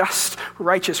wrath, the just,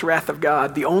 righteous wrath of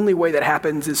God. The only way that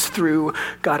happens is through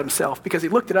God himself, because he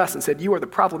looked at us and said, you are the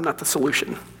problem, not the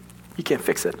solution. You can't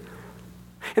fix it.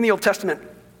 In the Old Testament,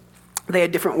 they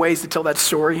had different ways to tell that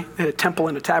story. They had a temple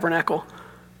and a tabernacle.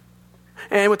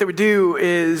 And what they would do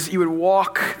is you would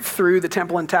walk through the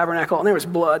temple and tabernacle, and there was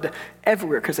blood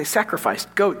everywhere because they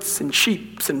sacrificed goats and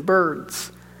sheep and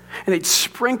birds. And they'd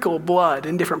sprinkle blood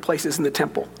in different places in the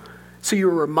temple. So you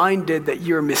were reminded that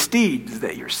your misdeeds,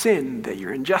 that your sin, that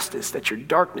your injustice, that your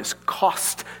darkness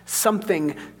cost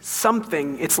something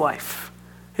its life.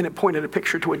 And it pointed a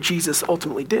picture to what Jesus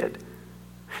ultimately did.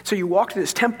 So you walked to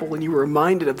this temple and you were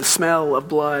reminded of the smell of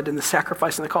blood and the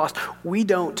sacrifice and the cost. We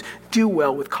don't do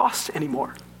well with cost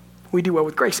anymore. We do well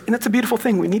with grace. And that's a beautiful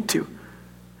thing. We need to.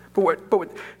 But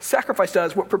what sacrifice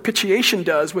does, what propitiation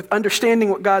does, with understanding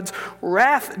what God's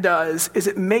wrath does, is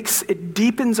it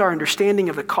deepens our understanding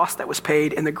of the cost that was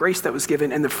paid and the grace that was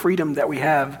given and the freedom that we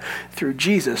have through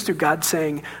Jesus, through God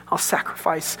saying, I'll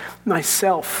sacrifice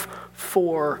myself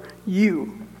for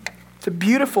you. It's a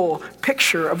beautiful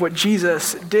picture of what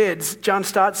Jesus did. John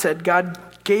Stott said, God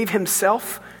gave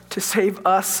himself to save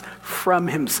us from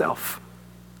himself.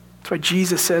 That's why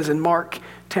Jesus says in Mark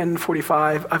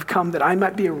 10:45, I've come that I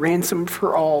might be a ransom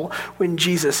for all. When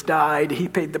Jesus died, he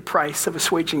paid the price of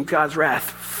assuaging God's wrath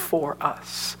for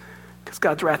us. Because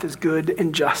God's wrath is good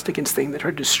and just against things that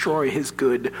are to destroy his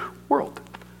good world.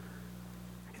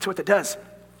 It's what that does.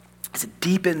 It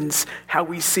deepens how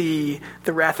we see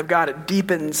the wrath of God. It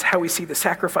deepens how we see the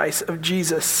sacrifice of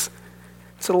Jesus.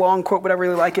 It's a long quote, but I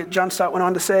really like it. John Stott went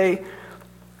on to say,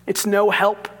 it's no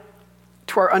help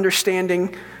to our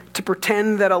understanding to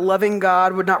pretend that a loving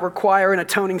God would not require an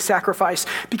atoning sacrifice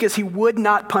because he would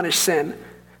not punish sin.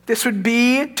 This would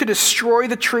be to destroy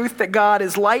the truth that God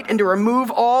is light and to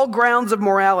remove all grounds of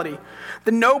morality.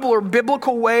 The nobler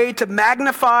biblical way to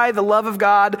magnify the love of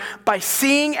God by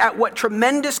seeing at what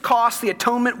tremendous cost the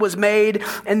atonement was made,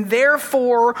 and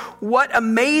therefore what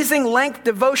amazing length,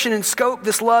 devotion, and scope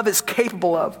this love is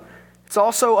capable of. It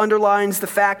also underlines the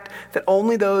fact that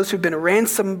only those who've been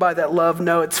ransomed by that love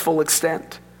know its full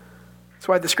extent. That's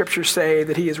why the scriptures say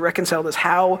that he has reconciled us.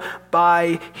 How?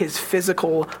 By his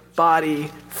physical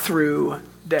body through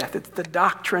death. It's the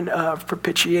doctrine of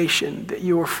propitiation, that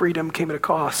your freedom came at a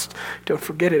cost. Don't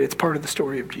forget it. It's part of the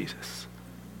story of Jesus.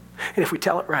 And if we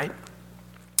tell it right,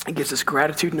 it gives us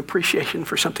gratitude and appreciation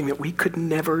for something that we could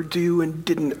never do and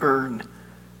didn't earn.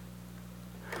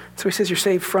 So he says you're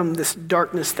saved from this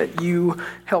darkness that you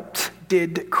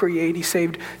did create. He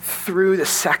saved through the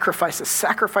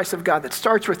sacrifice of God that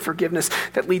starts with forgiveness,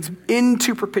 that leads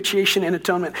into propitiation and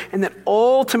atonement, and that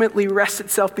ultimately rests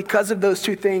itself because of those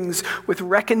two things with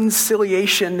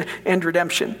reconciliation and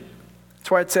redemption.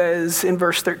 That's why it says in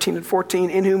verse 13 and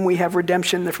 14, in whom we have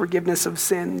redemption, the forgiveness of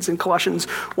sins. In Colossians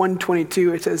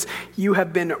 1:22, it says, you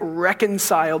have been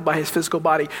reconciled by his physical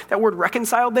body. That word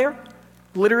reconciled there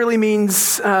literally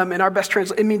means, in our best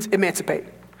translation, it means emancipate,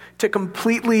 to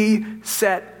completely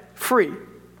set free.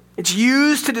 It's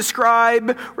used to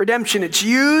describe redemption. It's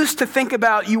used to think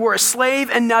about you were a slave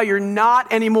and now you're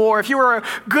not anymore. If you were a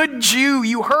good Jew,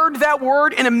 you heard that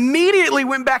word and immediately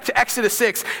went back to Exodus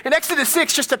 6. In Exodus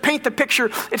 6, just to paint the picture,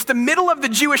 it's the middle of the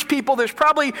Jewish people. There's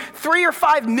probably 3 or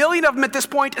 5 million of them at this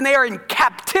point, and they are in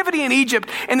captivity in Egypt,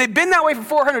 and they've been that way for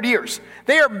 400 years.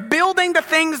 They are building the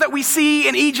things that we see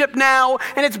in Egypt now,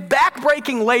 and it's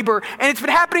backbreaking labor, and it's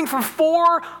been happening for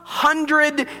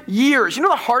 400 years. You know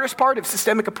the hardest part of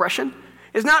systemic oppression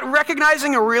is not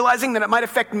recognizing or realizing that it might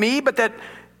affect me, but that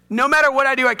No matter what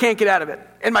I do, I can't get out of it.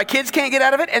 And my kids can't get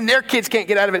out of it, and their kids can't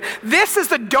get out of it. This is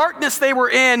the darkness they were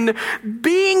in,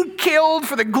 being killed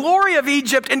for the glory of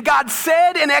Egypt. And God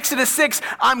said in Exodus 6,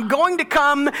 I'm going to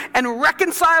come and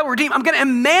reconcile, redeem. I'm going to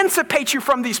emancipate you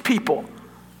from these people.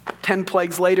 10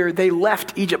 plagues later, they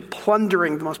left Egypt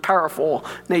plundering the most powerful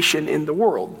nation in the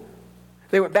world.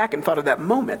 They went back and thought of that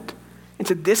moment and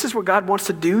said, this is what God wants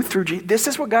to do through Jesus. This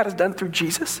is what God has done through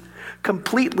Jesus,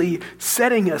 completely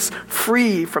setting us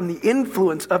free from the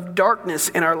influence of darkness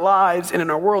in our lives and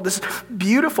in our world. This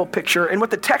beautiful picture. And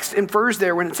what the text infers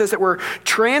there when it says that we're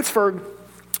transferred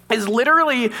is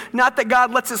literally not that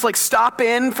God lets us stop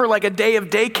in for a day of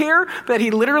daycare, but that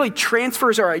he literally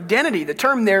transfers our identity. The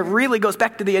term there really goes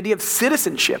back to the idea of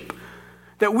citizenship.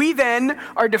 That we then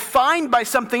are defined by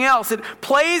something else. It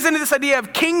plays into this idea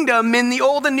of kingdom in the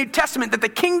Old and New Testament, that the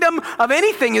kingdom of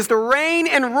anything is the reign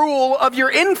and rule of your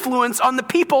influence on the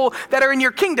people that are in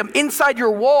your kingdom, inside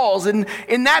your walls. And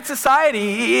in that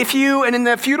society, and in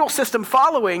the feudal system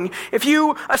following, if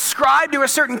you ascribe to a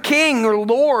certain king or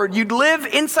lord, you'd live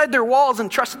inside their walls and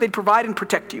trust that they'd provide and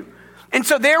protect you. And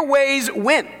so their ways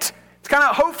went. It's kind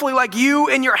of hopefully like you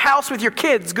in your house with your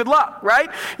kids. Good luck, right?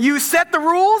 You set the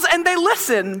rules and they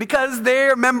listen because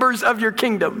they're members of your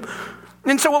kingdom.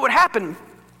 And so what would happen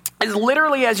is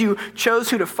literally as you chose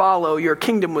who to follow, your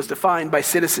kingdom was defined by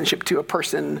citizenship to a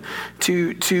person,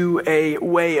 to a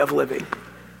way of living.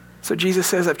 So Jesus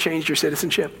says, I've changed your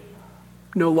citizenship.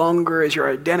 No longer is your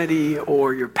identity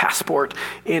or your passport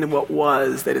in what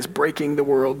was that is breaking the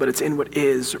world, but it's in what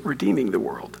is redeeming the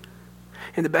world.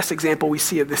 And the best example we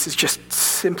see of this is just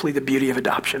simply the beauty of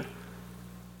adoption.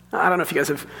 I don't know if you guys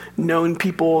have known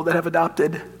people that have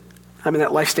adopted. I'm in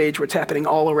that life stage where it's happening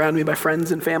all around me by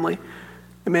friends and family.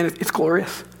 And man, it's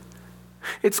glorious.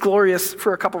 It's glorious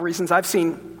for a couple reasons. I've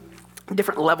seen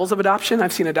different levels of adoption.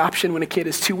 I've seen adoption when a kid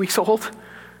is 2 weeks old.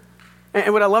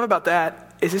 And what I love about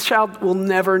that is this child will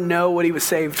never know what he was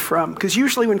saved from. Because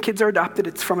usually when kids are adopted,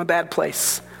 it's from a bad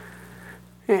place.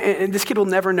 And this kid will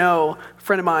never know. A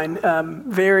friend of mine,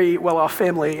 very well-off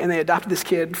family, and they adopted this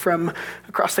kid from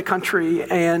across the country,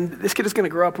 and this kid is going to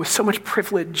grow up with so much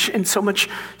privilege and so much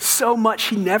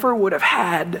he never would have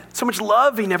had, so much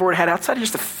love he never would have had outside of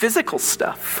just the physical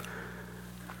stuff.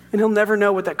 And he'll never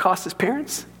know what that cost his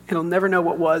parents, and he'll never know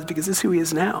what was, because this is who he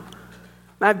is now.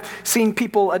 I've seen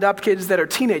people adopt kids that are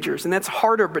teenagers, and that's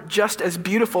harder, but just as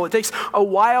beautiful. It takes a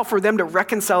while for them to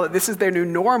reconcile that this is their new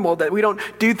normal, that we don't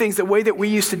do things the way that we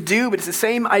used to do, but it's the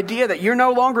same idea that you're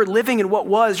no longer living in what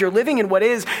was, you're living in what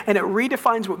is, and it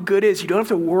redefines what good is. You don't have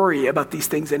to worry about these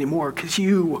things anymore because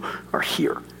you are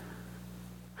here.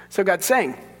 So God's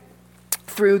saying,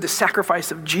 through the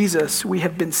sacrifice of Jesus, we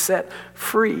have been set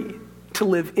free to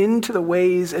live into the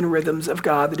ways and rhythms of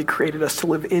God that he created us to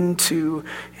live into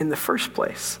in the first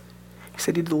place. He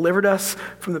said he delivered us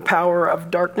from the power of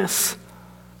darkness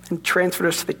and transferred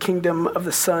us to the kingdom of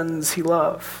the sons he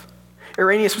loved.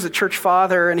 Irenaeus was a church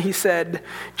father, and he said,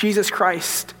 Jesus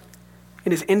Christ,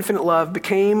 in his infinite love,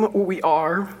 became what we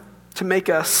are to make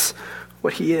us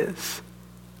what he is.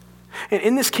 And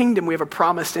in this kingdom, we have a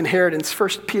promised inheritance. 1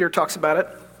 Peter talks about it,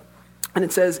 and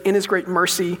it says, in his great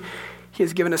mercy, he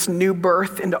has given us new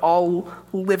birth into all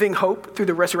living hope through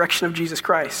the resurrection of Jesus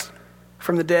Christ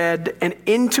from the dead and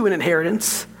into an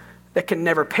inheritance that can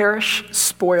never perish,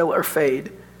 spoil, or fade.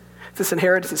 This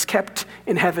inheritance is kept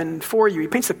in heaven for you. He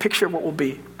paints a picture of what will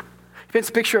be. He paints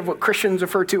a picture of what Christians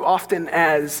refer to often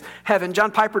as heaven.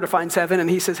 John Piper defines heaven, and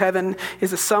he says heaven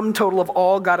is the sum total of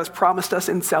all God has promised us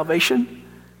in salvation,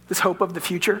 this hope of the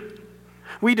future.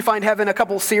 We defined heaven a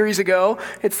couple series ago.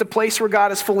 It's the place where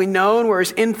God is fully known, where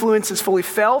his influence is fully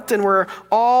felt, and where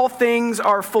all things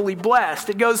are fully blessed.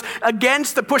 It goes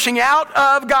against the pushing out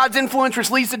of God's influence, which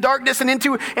leads to darkness, and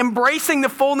into embracing the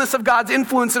fullness of God's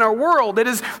influence in our world. It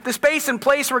is the space and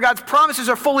place where God's promises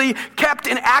are fully kept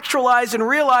and actualized and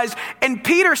realized. And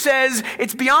Peter says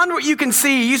it's beyond what you can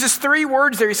see. He uses 3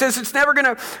 words there. He says it's never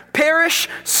going to perish,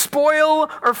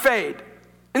 spoil, or fade.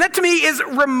 And that to me is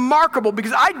remarkable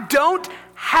because I don't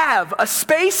have a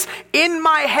space in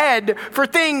my head for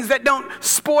things that don't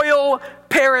spoil,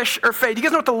 perish, or fade. You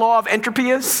guys know what the law of entropy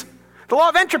is? The law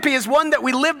of entropy is one that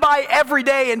we live by every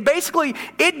day, and basically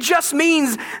it just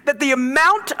means that the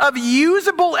amount of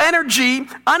usable energy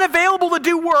unavailable to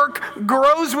do work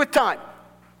grows with time.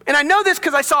 And I know this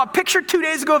because I saw a picture 2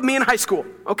 days ago of me in high school,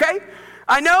 okay?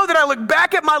 I know that I look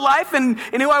back at my life and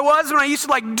who I was when I used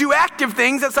to do active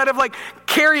things outside of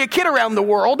carry a kid around the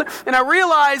world. And I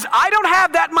realize I don't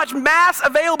have that much mass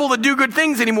available to do good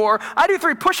things anymore. I do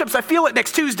 3 push-ups. I feel it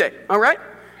next Tuesday. All right?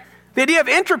 The idea of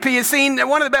entropy is seen,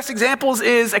 one of the best examples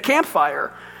is a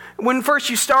campfire. When first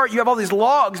you start, you have all these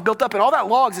logs built up, and all that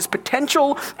logs is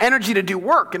potential energy to do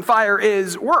work, and fire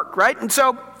is work, right? And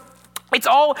so it's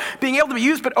all being able to be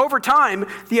used, but over time,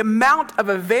 the amount of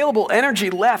available energy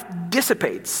left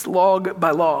dissipates log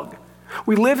by log.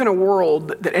 We live in a world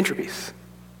that entropies.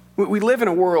 We live in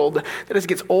a world that as it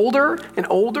gets older and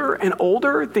older and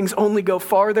older, things only go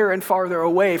farther and farther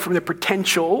away from the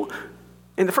potential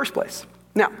in the first place.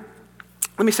 Now,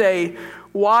 let me say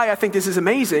why I think this is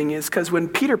amazing is because when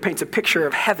Peter paints a picture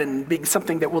of heaven being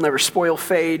something that will never spoil,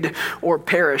 fade, or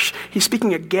perish, he's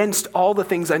speaking against all the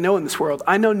things I know in this world.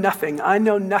 I know nothing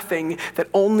that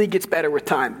only gets better with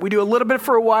time. We do a little bit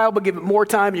for a while, but give it more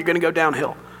time, you're going to go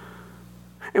downhill.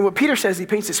 And what Peter says, he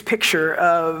paints this picture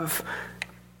of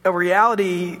a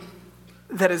reality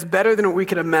that is better than what we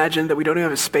could imagine, that we don't even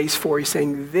have a space for. He's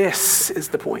saying this is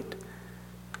the point.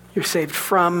 You're saved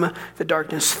from the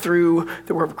darkness through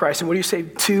the work of Christ. And what are you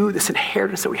saved to? This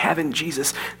inheritance that we have in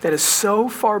Jesus that is so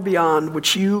far beyond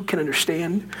what you can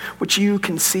understand, what you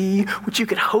can see, what you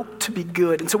can hope to be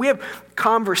good. And so we have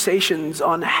conversations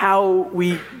on how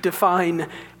we define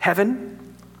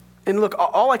heaven. And look,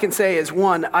 all I can say is,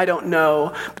 one, I don't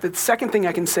know. But the second thing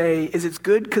I can say is it's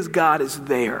good because God is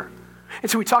there. And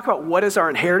so we talk about what is our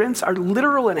inheritance. Our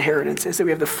literal inheritance is that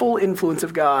we have the full influence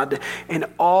of God in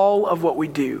all of what we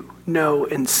do, know,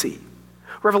 and see.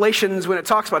 Revelations, when it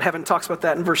talks about heaven, talks about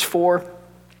that in verse 3.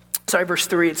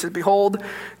 It says, behold,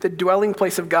 the dwelling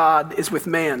place of God is with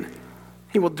man.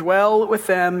 He will dwell with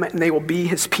them, and they will be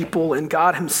his people, and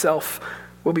God himself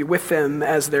will be with them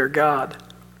as their God.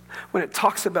 When it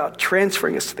talks about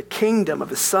transferring us to the kingdom of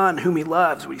the Son whom he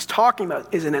loves, what he's talking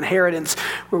about is an inheritance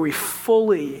where we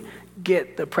fully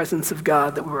get the presence of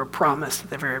God that we were promised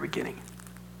at the very beginning.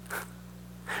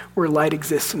 Where light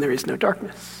exists and there is no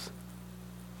darkness.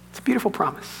 It's a beautiful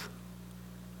promise.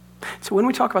 So when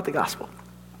we talk about the gospel,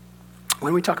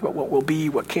 when we talk about what will be,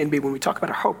 what can be, when we talk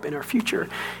about our hope and our future,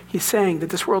 he's saying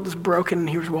that this world is broken and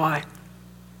here's why.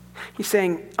 He's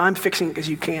saying, I'm fixing it because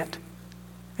you can't.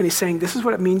 And he's saying, this is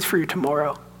what it means for you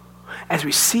tomorrow as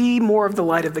we see more of the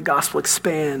light of the gospel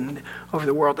expand over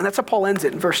the world. And that's how Paul ends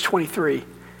it in verse 23.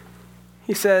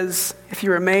 He says, if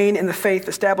you remain in the faith,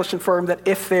 established and firm, that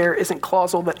if there isn't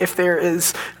clausal, but if there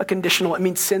is a conditional, it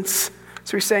means since.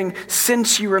 So he's saying,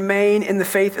 since you remain in the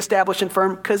faith, established and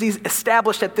firm, because he's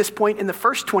established at this point in the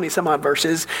first 20 some odd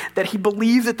verses that he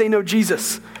believes that they know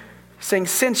Jesus. Saying,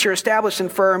 since you're established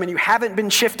and firm and you haven't been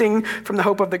shifting from the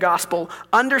hope of the gospel,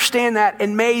 understand that,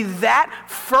 and may that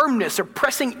firmness or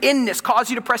pressing inness cause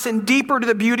you to press in deeper to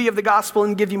the beauty of the gospel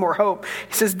and give you more hope.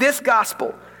 He says, this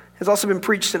gospel has also been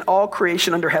preached in all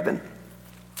creation under heaven,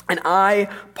 and I,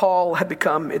 Paul, have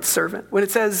become its servant. When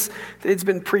it says that it's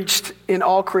been preached in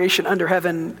all creation under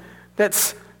heaven,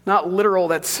 that's not literal,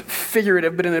 that's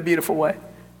figurative, but in a beautiful way.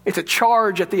 It's a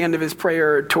charge at the end of his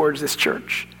prayer towards this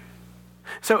church.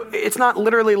 So it's not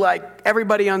literally like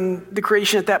everybody on the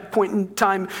creation at that point in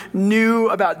time knew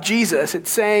about Jesus. It's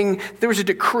saying there was a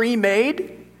decree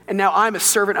made, and now I'm a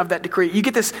servant of that decree. You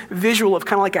get this visual of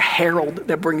kind of like a herald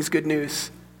that brings good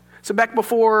news. So back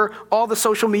before all the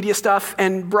social media stuff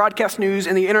and broadcast news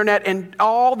and the internet and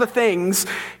all the things,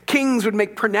 kings would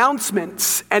make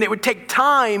pronouncements, and it would take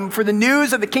time for the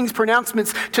news of the king's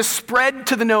pronouncements to spread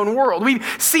to the known world. We've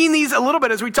seen these a little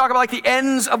bit as we talk about like the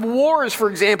ends of wars,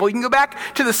 for example. You can go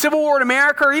back to the Civil War in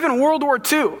America or even World War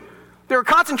II. There were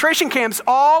concentration camps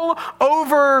all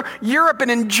over Europe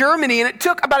and in Germany, and it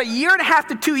took about 1.5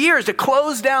 to 2 years to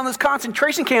close down those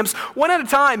concentration camps one at a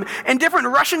time. And different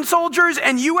Russian soldiers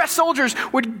and U.S. soldiers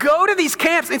would go to these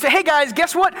camps and say, hey guys,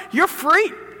 guess what? You're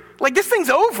free. Like, this thing's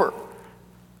over.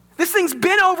 This thing's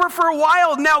been over for a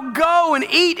while. Now go and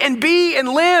eat and be and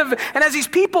live. And as these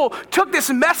people took this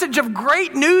message of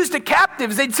great news to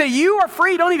captives, they'd say, you are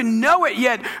free. You don't even know it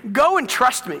yet. Go and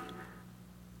trust me.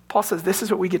 Paul says, this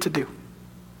is what we get to do.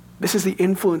 This is the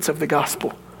influence of the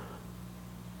gospel.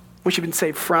 What you've been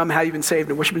saved from, how you've been saved,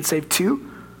 and what you've been saved to.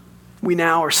 We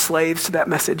now are slaves to that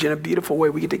message in a beautiful way.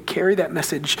 We get to carry that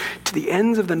message to the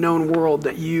ends of the known world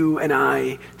that you and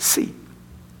I see.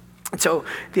 And so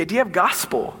the idea of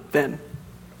gospel, then,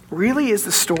 really is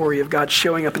the story of God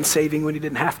showing up and saving when he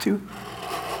didn't have to.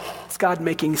 It's God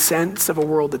making sense of a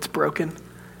world that's broken.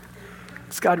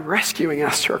 It's God rescuing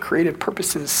us to our creative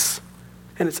purposes.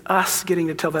 And it's us getting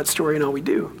to tell that story in all we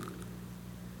do.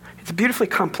 It's beautifully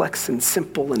complex and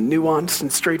simple and nuanced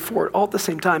and straightforward all at the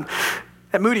same time.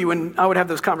 At Moody, when I would have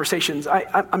those conversations,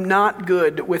 I'm not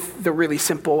good with the really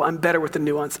simple. I'm better with the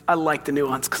nuance. I like the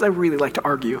nuance because I really like to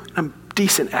argue. I'm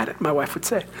decent at it, my wife would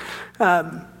say.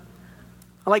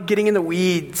 I like getting in the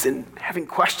weeds and having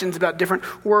questions about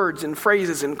different words and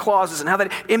phrases and clauses and how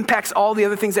that impacts all the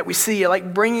other things that we see. I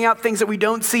like bringing out things that we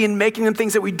don't see and making them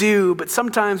things that we do. But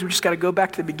sometimes we just got to go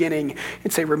back to the beginning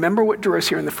and say, remember what drew us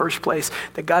here in the first place,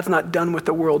 that God's not done with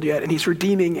the world yet, and he's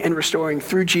redeeming and restoring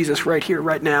through Jesus right here,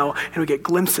 right now, and we get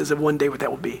glimpses of one day what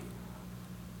that will be.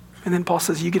 And then Paul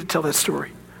says, you get to tell that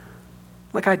story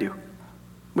like I do,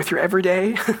 with your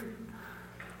everyday,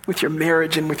 with your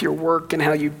marriage and with your work and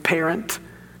how you parent,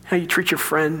 how you treat your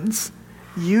friends.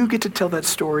 You get to tell that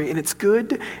story, and it's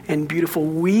good and beautiful.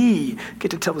 We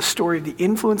get to tell the story of the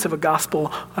influence of a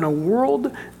gospel on a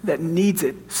world that needs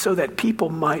it, so that people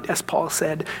might, as Paul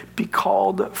said, be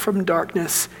called from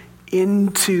darkness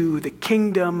into the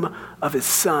kingdom of his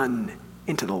Son,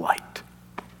 into the light.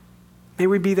 May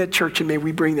we be that church, and may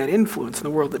we bring that influence in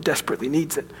the world that desperately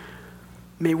needs it.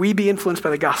 May we be influenced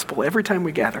by the gospel every time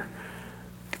we gather.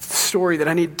 It's the story that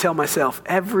I need to tell myself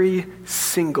every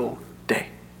single day,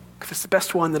 because it's the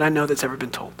best one that I know that's ever been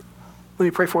told. Let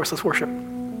me pray for us. Let's worship.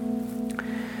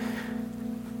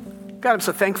 God, I'm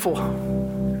so thankful.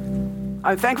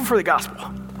 I'm thankful for the gospel.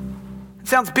 It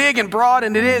sounds big and broad,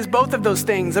 and it is both of those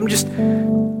things. I'm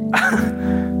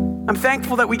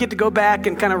thankful that we get to go back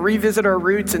and kind of revisit our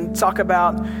roots and talk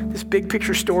about this big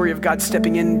picture story of God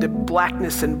stepping into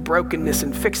blackness and brokenness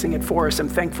and fixing it for us. I'm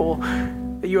thankful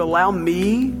that you allow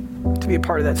me to be a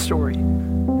part of that story,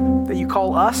 that you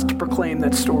call us to proclaim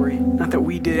that story, not that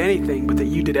we did anything, but that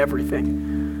you did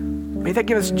everything. May that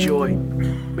give us joy.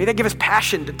 May that give us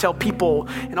passion to tell people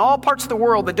in all parts of the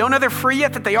world that don't know they're free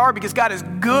yet that they are, because God is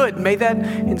good. May that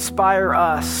inspire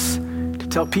us to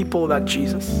tell people about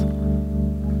Jesus.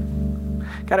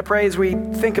 God, I pray as we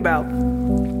think about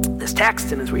this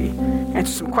text and as we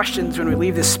answer some questions when we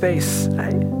leave this space,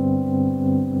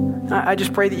 I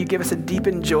just pray that you give us a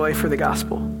deepened joy for the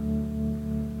gospel.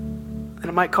 And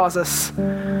it might cause us,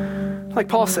 like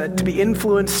Paul said, to be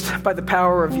influenced by the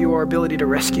power of your ability to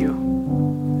rescue.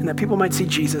 And that people might see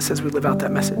Jesus as we live out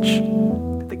that message.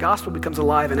 That the gospel becomes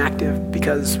alive and active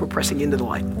because we're pressing into the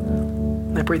light.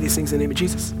 And I pray these things in the name of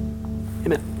Jesus.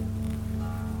 Amen.